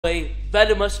a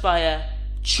venomous fire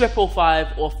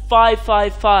 555 or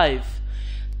 555.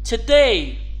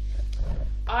 Today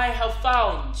I have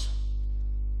found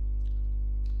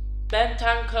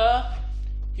Bentancur,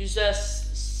 who's a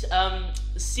CM,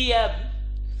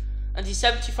 and he's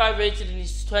 75 rated and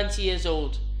he's 20 years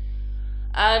old.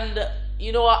 And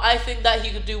you know what, I think that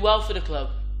he could do well for the club,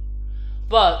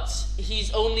 but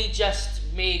he's only just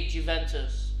made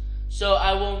Juventus, so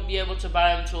I won't be able to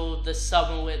buy him till the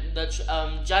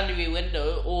January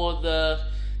window or the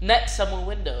next summer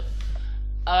window.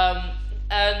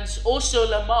 And also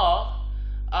Lamar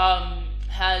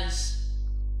has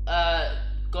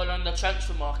gone on the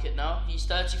transfer market now. He's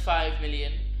 35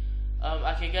 million.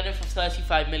 I can get him for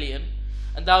 35 million,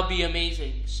 and that'll be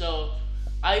amazing. So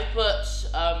I put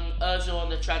Ozil on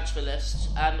the transfer list,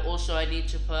 and also I need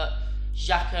to put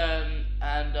Xhaka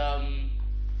and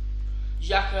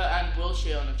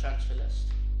Wilshere on the transfer list,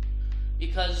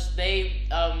 because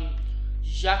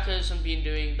Xhaka hasn't been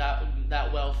doing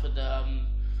that well for the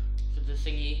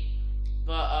thingy,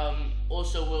 but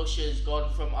also Wilshere's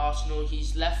gone from Arsenal.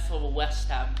 He's left for West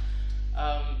Ham,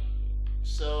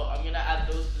 so I'm gonna add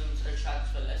those of them to the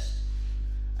transfer list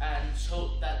and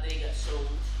hope that they get sold.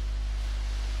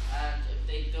 And if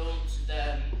they don't,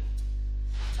 then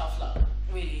tough luck,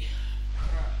 really.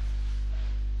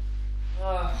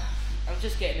 I'm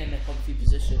just getting in a comfy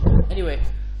position. Anyway,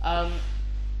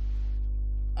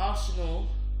 Arsenal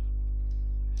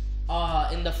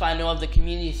are in the final of the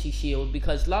Community Shield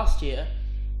because last year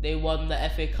they won the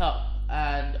FA Cup.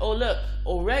 And oh look,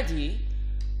 already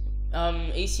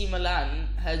AC Milan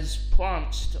has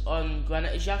pounced on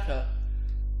Granit Xhaka.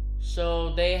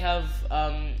 So they have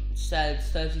said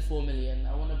 34 million.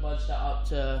 I want to budge that up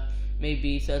to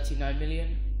maybe 39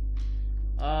 million.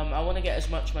 I want to get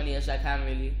as much money as I can,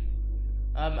 really.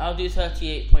 I'll do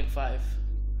 38.5.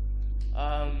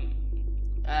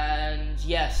 And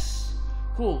yes,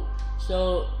 cool.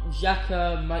 So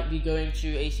Xhaka might be going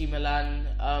to AC Milan.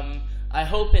 I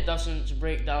hope it doesn't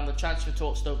break down. The transfer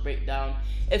talks don't break down.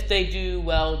 If they do,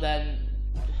 well, then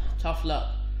tough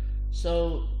luck.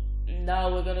 So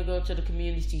now we're gonna go to the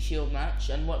Community Shield match,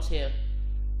 and what's here?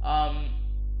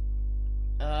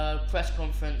 Press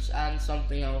conference and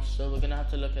something else, so we're gonna have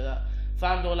to look at that.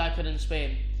 Found all I could in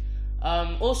Spain.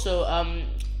 Also,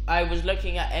 I was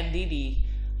looking at NDD.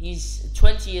 He's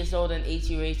 20 years old and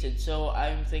 80 rated, so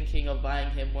I'm thinking of buying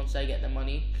him once I get the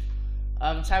money.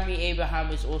 Tammy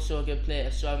Abraham is also a good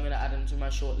player, so I'm gonna add him to my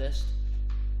shortlist.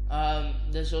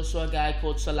 There's also a guy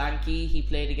called Solanke. He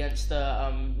played against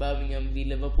the Birmingham v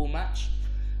Liverpool match,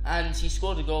 and he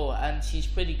scored a goal, and he's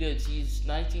pretty good. He's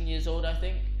 19 years old, I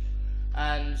think,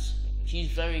 and he's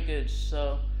very good.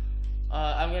 So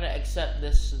I'm gonna accept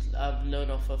this loan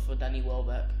offer for Danny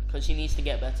Welbeck, because he needs to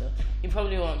get better. He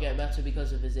probably won't get better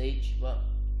because of his age, but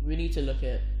we need to look at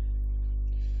it.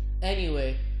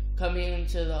 Anyway, coming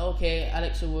into the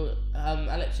Alex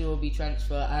Iwobi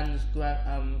transfer and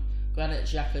Granit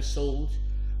Xhaka sold.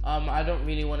 I don't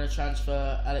really want to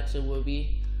transfer Alex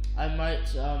Iwobi. I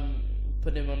might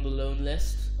put him on the loan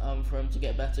list for him to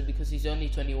get better, because he's only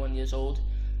 21 years old,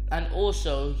 and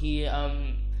also he's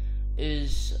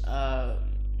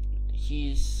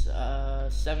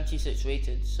 76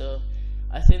 rated, so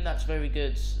I think that's very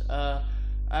good.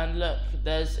 And look,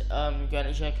 there's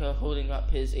Granit Xhaka holding up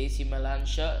his AC Milan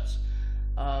shirt,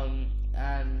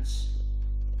 and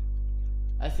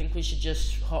I think we should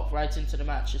just hop right into the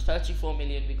match. It's 34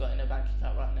 million we got in a bank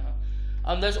account right now.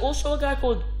 There's also a guy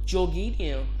called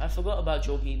Jorginho. I forgot about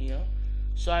Jorginho,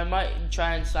 so I might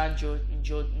try and sign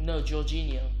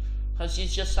Jorginho, because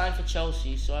he's just signed for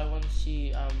Chelsea. So I want to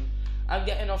see. I'm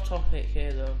getting off topic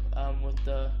here though.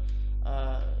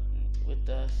 With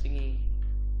the thingy.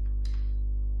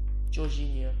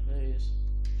 Jorginho, there he is.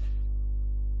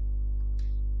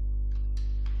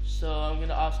 So I'm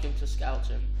gonna ask him to scout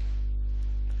him.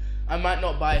 I might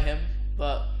not buy him,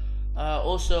 but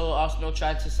also Arsenal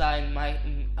tried to sign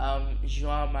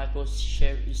João-Michael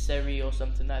Seri or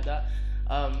something like that,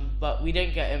 but we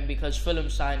didn't get him because Fulham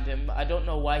signed him. I don't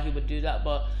know why he would do that,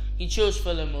 but he chose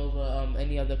Fulham over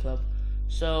any other club.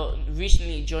 So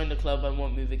recently joined the club and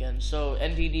won't move again. So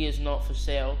NDD is not for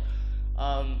sale,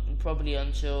 probably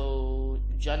until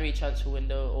January transfer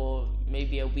window, or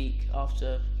maybe a week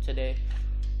after today.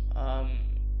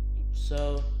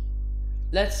 So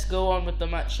let's go on with the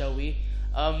match, shall we?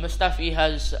 Mustafi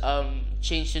has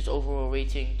changed his overall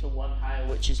rating to one higher,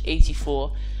 which is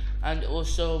 84, and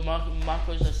also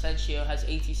Marcos Asensio has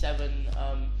 87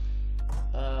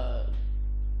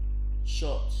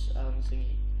 shots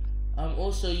thingy.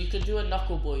 Also, you can do a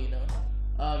knuckleball,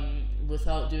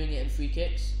 without doing it in free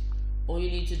kicks. All you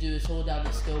need to do is hold down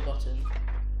the skill button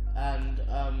and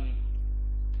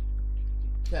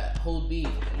hold B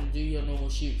and do your normal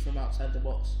shoot from outside the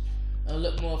box. It'll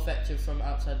look more effective from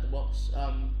outside the box,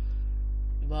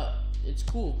 but it's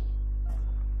cool.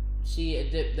 See,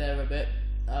 it dipped there a bit.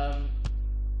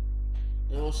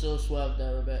 It also swerved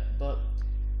there a bit, but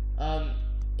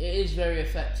it is very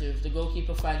effective. The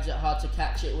goalkeeper finds it hard to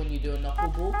catch it when you do a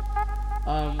knuckleball.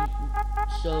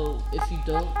 So if you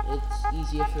don't, it's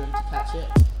easier for him to catch it.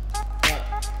 But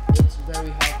it's very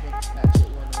hard for him to catch it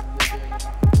when you're doing a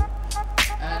knuckleball.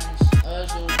 And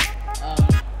Ozil,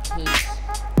 his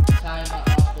time at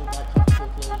Arsenal might come to a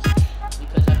close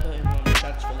because I put him on the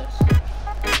transfer list.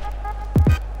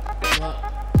 But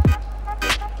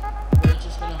we're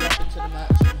just gonna hop into the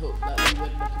match and hope that we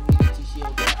win the Community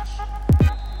Shield match,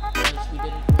 because we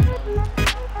didn't win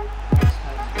last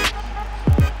time's match.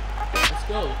 So let's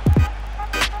go.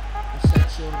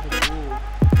 Asensio on the ball.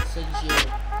 Asensio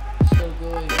still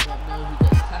going, but no, he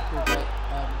gets tackled by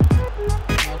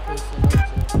Marco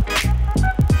Alonso.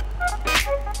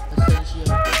 Asensio.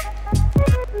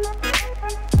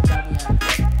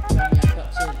 Aubameyang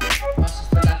cuts in. Passes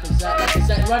to Lacazette.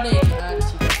 Lacazette running, and he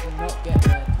does not get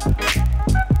there.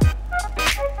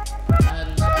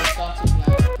 And our starting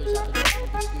lineup is at the bottom of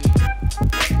the screen.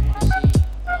 If you want to see,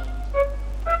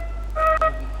 that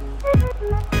would be cool.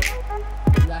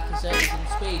 Lacazette is in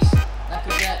space.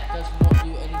 Lacazette does not do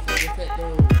anything with it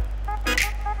though.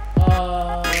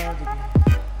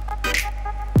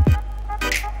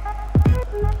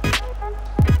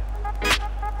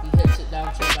 He hits it down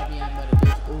to Aubameyang, but it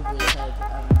goes over his head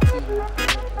and to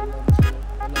Alonso.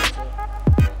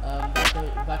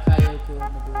 Bakayoko on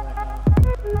the ball right now.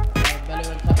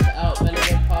 Bellerin cuts it out.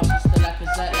 Bellerin passes to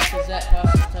Lacazette. Lacazette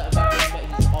passes to Aubameyang, but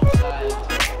he's offside.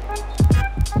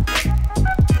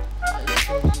 That is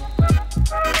so wrong.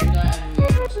 Unai Emery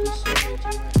must be so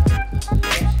raging right now because they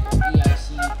lost the DIC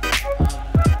in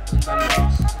the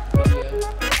last video.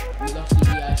 We lost the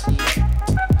DIC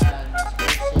and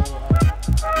also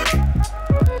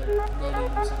nearly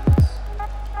losing this.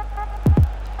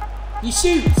 He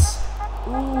shoots!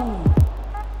 Ooh!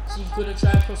 So he's gonna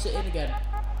try and cross it in again.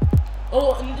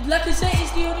 Oh, and Lacazette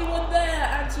is the only one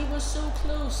there, and he was so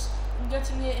close in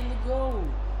getting it in the goal.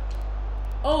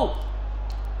 Oh!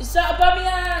 Is that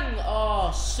Aubameyang?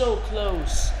 Oh, so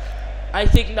close. I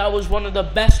think that was one of the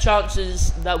best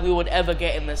chances that we would ever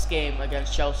get in this game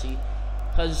against Chelsea.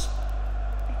 Because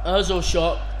Ozil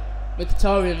shot,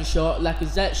 Mkhitaryan shot,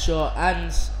 Lacazette shot,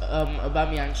 and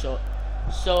Aubameyang shot.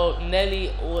 So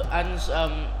Nelly and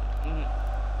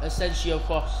Asensio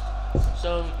crossed.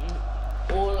 So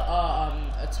all our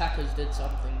attackers did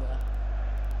something there.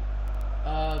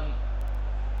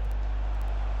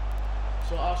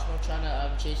 So Arsenal trying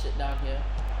to chase it down here.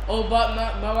 Oh, but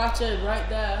Morata right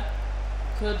there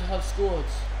could have scored.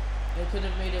 They could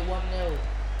have made it 1-0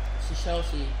 to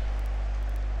Chelsea.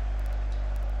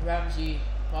 Ramsey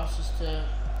passes to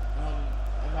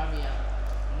Aubameyang.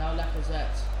 Now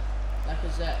Lacazette.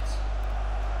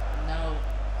 Now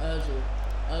Ozil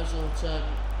to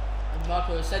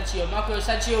Marco Asensio. Marco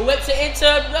Asensio whips it into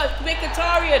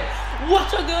Mkhitaryan.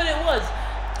 What a goal it was!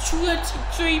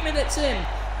 23 minutes in,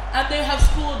 and they have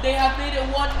scored. They have made it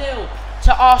 1-0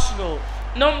 to Arsenal.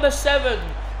 Number 7,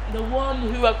 the one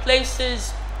who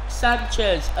replaces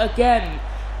Sanchez again,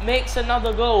 makes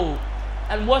another goal.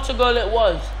 And what a goal it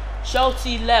was.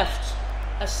 Chelsea left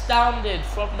astounded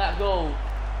from that goal.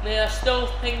 They are still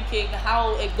thinking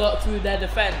how it got through their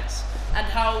defence and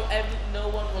how no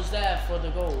one was there for the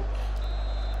goal.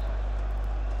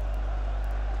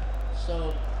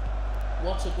 So,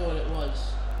 what a goal it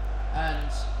was.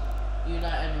 And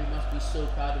Unai Emery must be so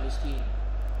proud of his team.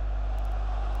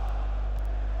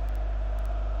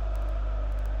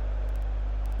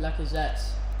 Lacazette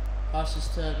passes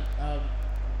to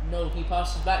no, he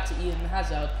passes back to Eden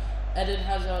Hazard. Eden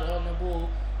Hazard on the ball.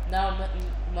 Now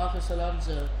Marcos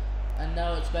Alonso, and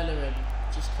now it's Bellerin,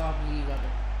 just calmly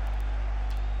running.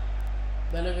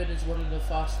 Bellerin is one of the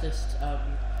fastest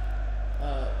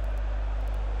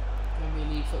Premier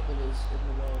League footballers in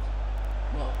the world.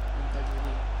 Well, in Premier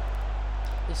League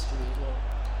history as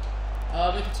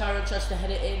well. Mkhitaryan tries to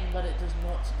head it in, but it does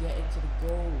not get into the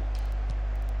goal.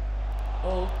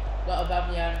 Oh, but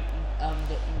Aubameyang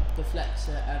deflects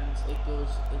it, and it goes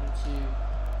into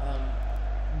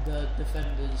the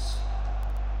defender's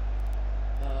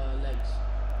legs.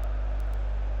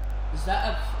 Is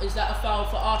that a foul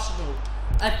for Arsenal?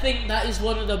 I think that is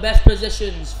one of the best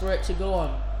positions for it to go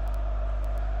on.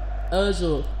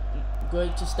 Ozil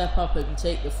going to step up and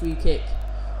take the free kick,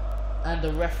 and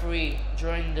the referee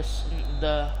drawing the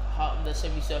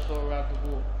semicircle around the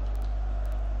ball.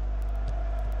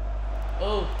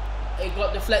 Oh, it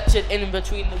got deflected in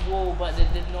between the wall, but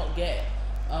it did not get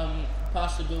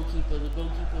past the goalkeeper. The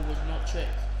goalkeeper was not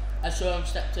tricked. I saw him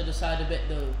step to the side a bit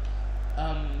though,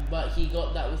 but he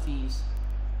got that with ease.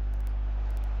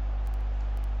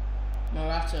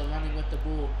 Morata running with the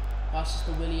ball, passes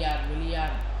to Willian.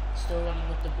 Willian still running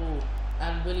with the ball,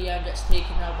 and Willian gets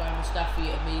taken out by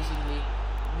Mustafi amazingly.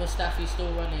 Mustafi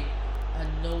still running, and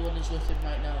no one is with him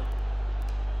right now.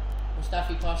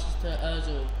 Mustafi passes to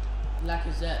Ozil,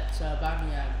 Lacazette to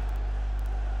Aubameyang,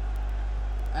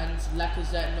 and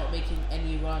Lacazette not making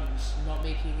any runs,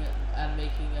 making it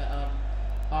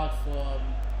hard for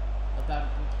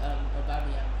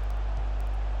Aubameyang.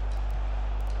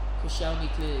 Koscielny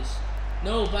clears.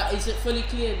 No, but is it fully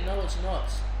cleared? No, it's not.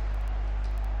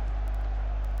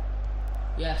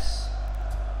 Yes.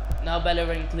 Now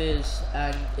Bellerin clears,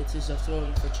 and it is a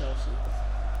throw-in for Chelsea.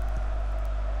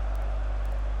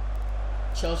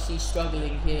 Chelsea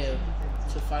struggling here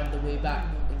to find the way back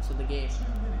into the game.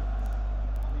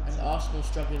 And Arsenal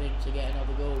struggling to get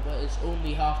another goal, but it's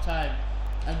only half time.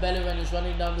 And Bellerin is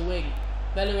running down the wing.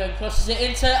 Bellerin crosses it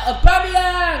into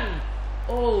Aubameyang!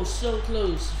 Oh, so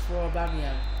close for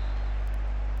Aubameyang.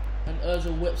 And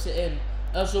Ozil whips it in.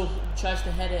 Ozil tries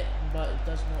to head it, but it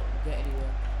does not get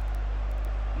anywhere.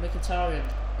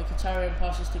 Mkhitaryan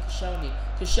passes to Koscielny.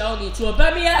 Koscielny to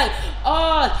Aubameyang!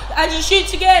 Ah, and he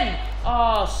shoots again!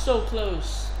 Ah, so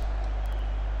close.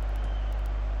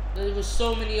 There were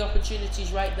so many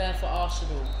opportunities right there for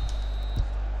Arsenal.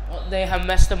 They have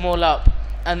messed them all up,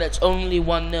 and it's only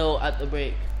 1-0 at the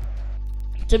break.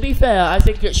 To be fair, I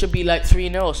think it should be like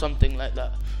 3-0 or something like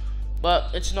that,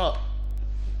 but it's not.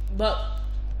 But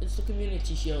it's the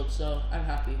Community Shield, so I'm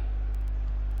happy.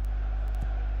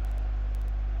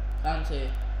 Kante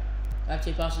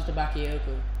passes to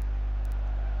Bakayoko.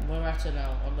 Morata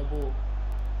now on the ball.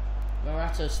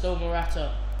 Still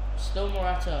Morata.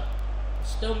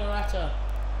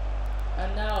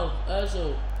 And now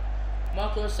Ozil.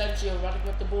 Marco Asensio running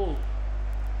with the ball.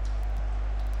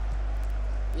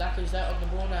 Lacazette on the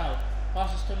ball now.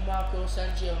 Passes to Marco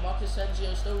Asensio. Marco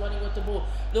Asensio still running with the ball.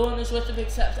 No one is with him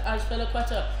except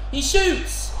Azpilicueta. He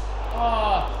shoots!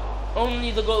 Ah,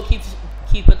 only the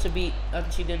goalkeeper to beat,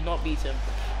 and she did not beat him.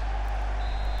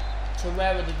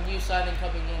 Torreira, the new signing,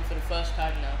 coming in for the first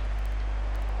time now.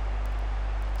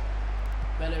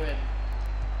 Bellerin.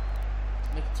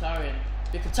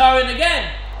 Mkhitaryan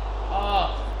again!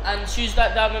 Ah, and shoots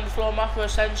that down on the floor. Marco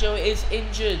Asensio is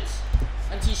injured,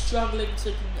 and he's struggling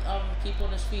to keep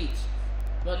on his feet.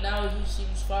 But now he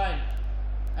seems fine.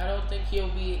 I don't think he'll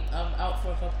be out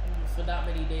for that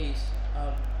many days.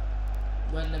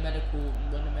 When the medical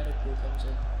comes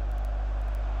in.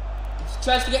 He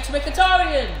tries to get to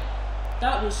Mkhitaryan.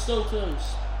 That was so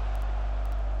close.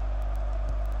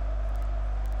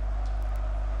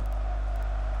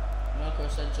 Marco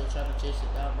Asensio trying to chase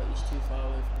it down, but he's too far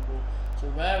away from the ball.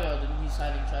 Torreira, the new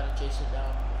signing, trying to chase it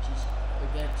down, but he's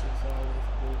again too far away from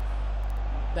the ball.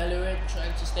 Bellerin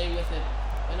trying to stay with him.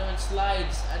 Bellerin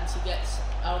slides and he gets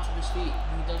out of his feet.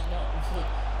 He does not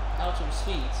out of his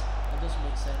feet. That doesn't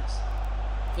make sense.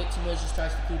 Victor Moses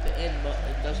tries to keep it in, but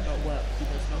it does not work. He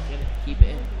does not keep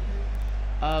it in.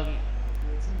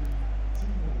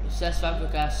 Cesc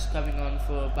Fabregas coming on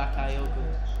for Bakayoko.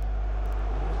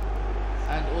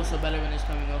 And also Bellerin is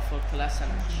coming off for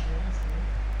Kolasinac.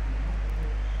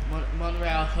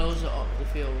 Monreal holds it up the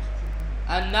field.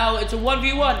 And now it's a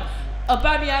 1v1.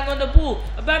 Aubameyang on the ball.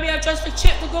 Aubameyang tries to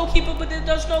chip the goalkeeper, but it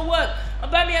does not work.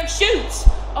 Aubameyang shoots.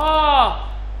 Ah,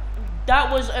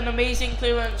 that was an amazing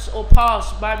clearance or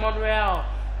pass by Monreal.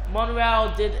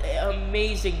 Monreal did it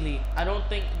amazingly. I don't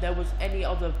think there was any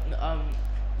other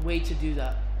way to do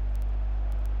that.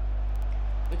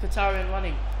 Mkhitaryan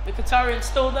running. Mkhitaryan's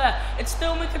still there. It's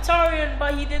still Mkhitaryan,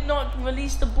 but he did not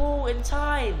release the ball in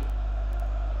time.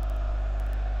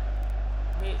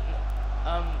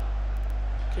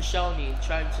 Koscielny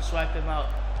trying to swipe him out.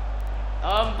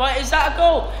 But is that a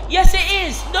goal? Yes, it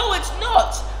is. No, it's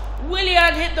not.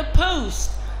 Willian hit the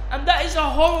post, and that is a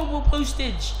horrible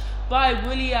postage by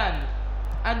Willian,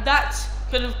 and that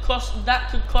could cost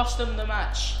them the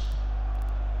match.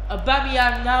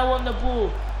 Aubameyang now on the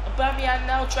ball. Aubameyang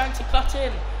now trying to cut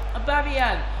in.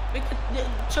 Aubameyang,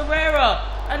 Torreira,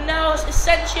 and now it's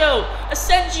Asensio.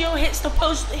 Asensio hits the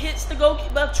post, hits the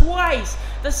goalkeeper twice.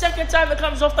 The second time it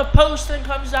comes off the post and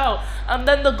comes out, and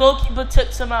then the goalkeeper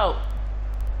tips him out.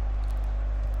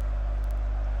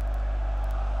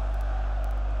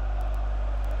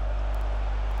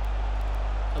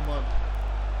 Come on.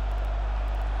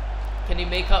 Can he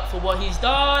make up for what he's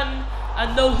done?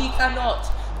 And no, he cannot.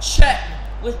 Check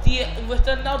with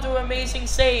another amazing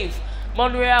save.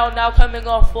 Monreal now coming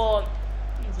off for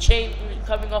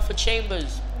coming off of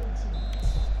Chambers.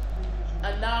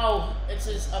 And now it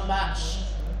is a match.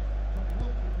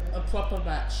 A proper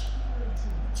match.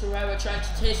 Torreira trying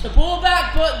to taste the ball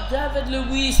back, but David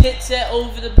Luiz hits it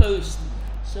over the post.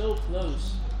 So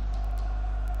close.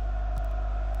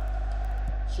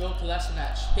 Joe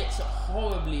Kolasinac hits it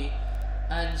horribly,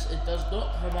 and it does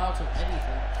not come out of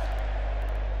anything.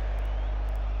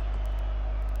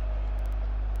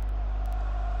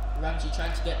 Ramsey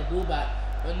trying to get the ball back.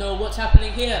 But no, what's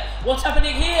happening here? What's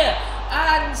happening here?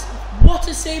 And what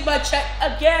a save by Cech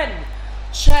again.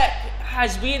 Cech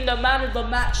has been the man of the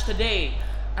match today.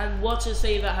 And what a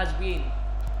save that has been.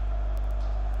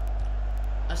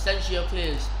 Asensio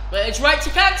clears. But it's right to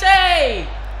Kante!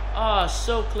 Ah,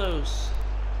 so close.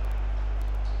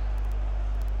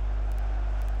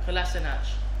 Kolasinac.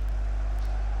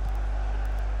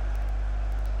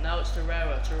 Now it's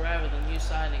Torreira. Torreira, the new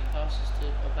signing, passes to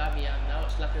Aubameyang. Now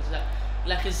it's Lacazette.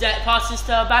 Lacazette passes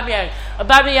to Aubameyang.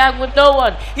 Aubameyang with no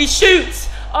one. He shoots.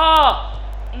 Ah,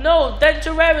 no. Then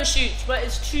Torreira shoots, but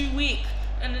it's too weak,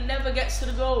 and it never gets to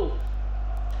the goal.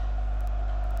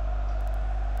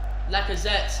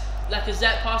 Lacazette.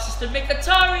 Lacazette passes to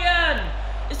Mkhitaryan.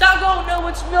 Is that a goal? No,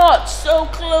 it's not. So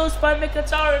close by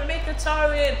Mkhitaryan.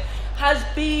 Mkhitaryan has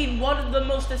been one of the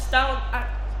most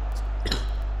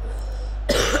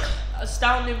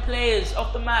astounding players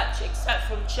of the match, except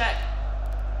from Cech.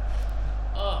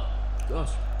 Oh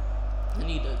gosh, I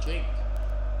need a drink.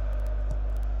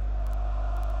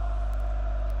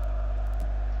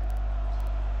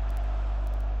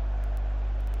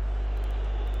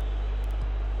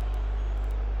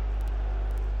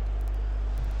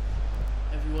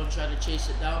 Everyone trying to chase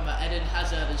it down, but Eden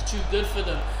Hazard is too good for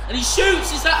them. And he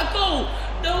shoots! Is that a goal?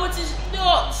 No, it is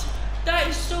not! That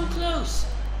is so close.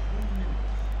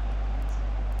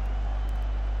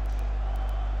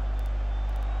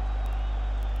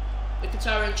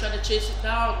 Mkhitaryan trying to chase it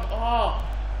down. Oh,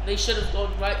 they should have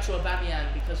gone right to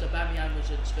Aubameyang because Aubameyang was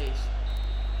in space.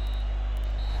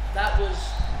 That was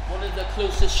one of the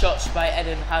closest shots by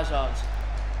Eden Hazard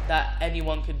that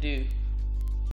anyone could do.